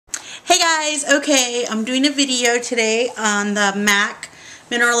guys, okay, I'm doing a video today on the MAC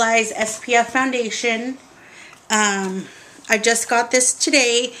Mineralized SPF foundation. I just got this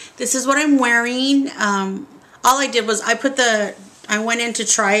today. This is what I'm wearing. All I did was I went in to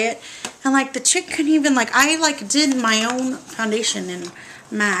try it, and like the chick couldn't even, I did my own foundation in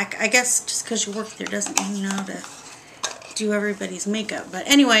MAC. I guess just because you work there doesn't mean you know how to do everybody's makeup. But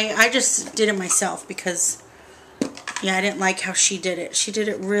anyway, I just did it myself because, yeah, I didn't like how she did it. She did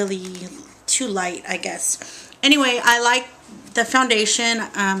it really too light, I guess. Anyway, I like the foundation.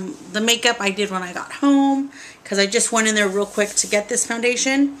 The makeup I did when I got home because I just went in there real quick to get this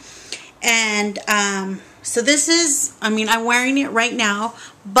foundation. And so this is, I'm wearing it right now,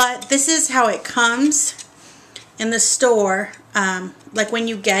 but this is how it comes in the store. Like when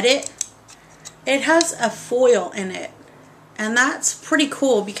you get it, it has a foil in it. And that's pretty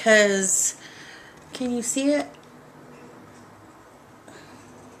cool because, can you see it?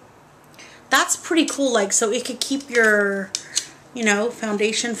 That's pretty cool, like, so it could keep your,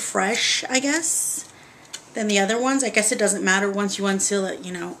 foundation fresh, I guess, than the other ones. I guess it doesn't matter once you unseal it,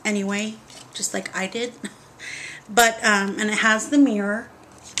 anyway, just like I did. But, and it has the mirror,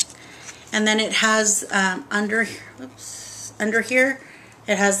 and then it has, under here,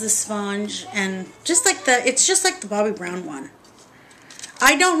 it has the sponge, and it's just like the Bobbi Brown one.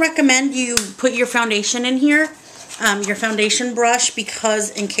 I don't recommend you put your foundation in here. Your foundation brush,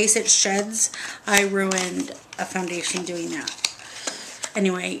 because in case it sheds, I ruined a foundation doing that.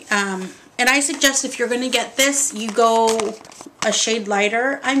 Anyway, and I suggest if you're going to get this, you go a shade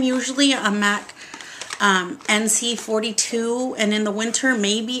lighter. I'm usually a MAC NC 42, and in the winter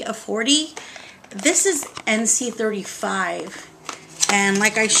maybe a 40. This is NC 35, and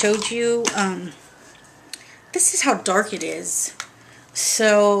like I showed you, this is how dark it is.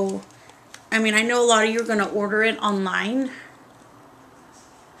 So I know a lot of you are going to order it online.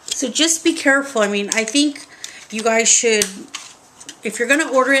 So just be careful. I think you guys should, if you're going to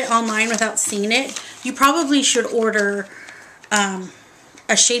order it online without seeing it, you probably should order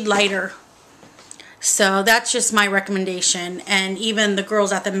a shade lighter. So that's just my recommendation. And even the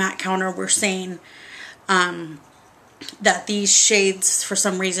girls at the MAC counter were saying that these shades, for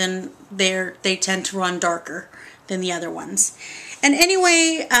some reason, they tend to run darker than the other ones. And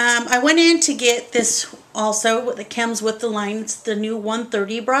anyway, I went in to get this also that comes with the line. It's the new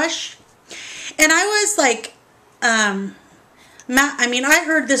 130 brush. And I was like, I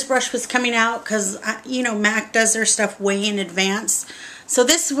heard this brush was coming out because, MAC does their stuff way in advance. So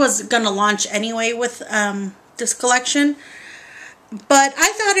this was going to launch anyway with this collection. But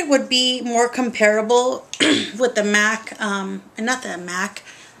I thought it would be more comparable with the MAC, not the MAC,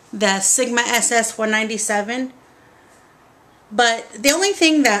 the Sigma SS197. But the only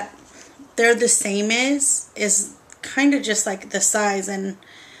thing that they're the same is kind of just like the size.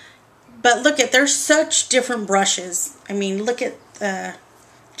 But look they're such different brushes. Look at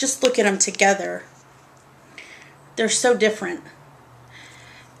just look at them together. They're so different.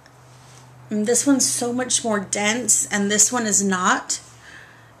 And this one's so much more dense, and this one is not.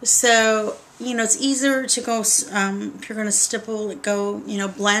 So, it's easier to go, if you're going to stipple,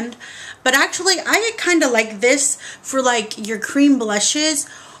 blend. But actually, I kind of like this for, your cream blushes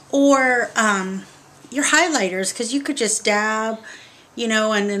or your highlighters, because you could just dab,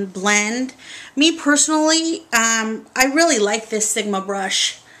 and then blend. Me, personally, I really like this Sigma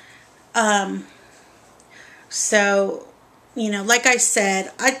brush. So, like I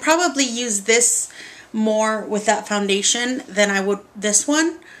said, I'd probably use this more with that foundation than I would this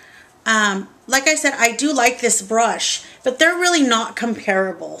one. Like I said, I do like this brush, but they're really not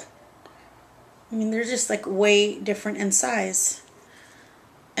comparable. They're just way different in size.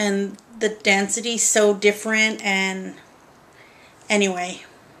 And the density's so different, and anyway,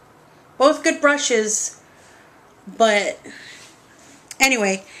 both good brushes, but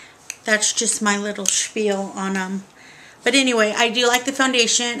anyway, that's just my little spiel on them. But anyway, I do like the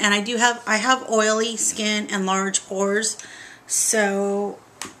foundation, and I have oily skin and large pores, so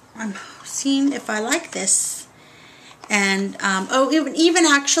I'm seeing if I like this. And even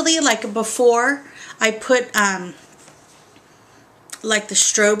actually, before I put the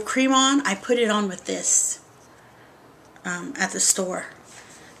strobe cream on, I put it on with this at the store,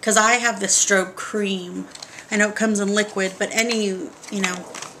 because I have the strobe cream. I know it comes in liquid, but any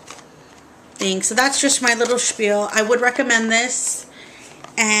thing. So that's just my little spiel. I would recommend this.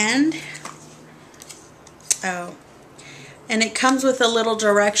 And and it comes with a little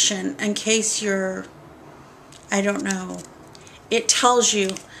direction in case you're, I don't know, it tells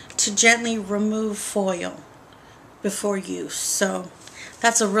you to gently remove foil before use. So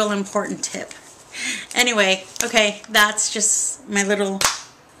that's a real important tip. Anyway, okay, that's just my little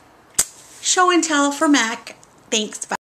show and tell for MAC. Thanks. Bye.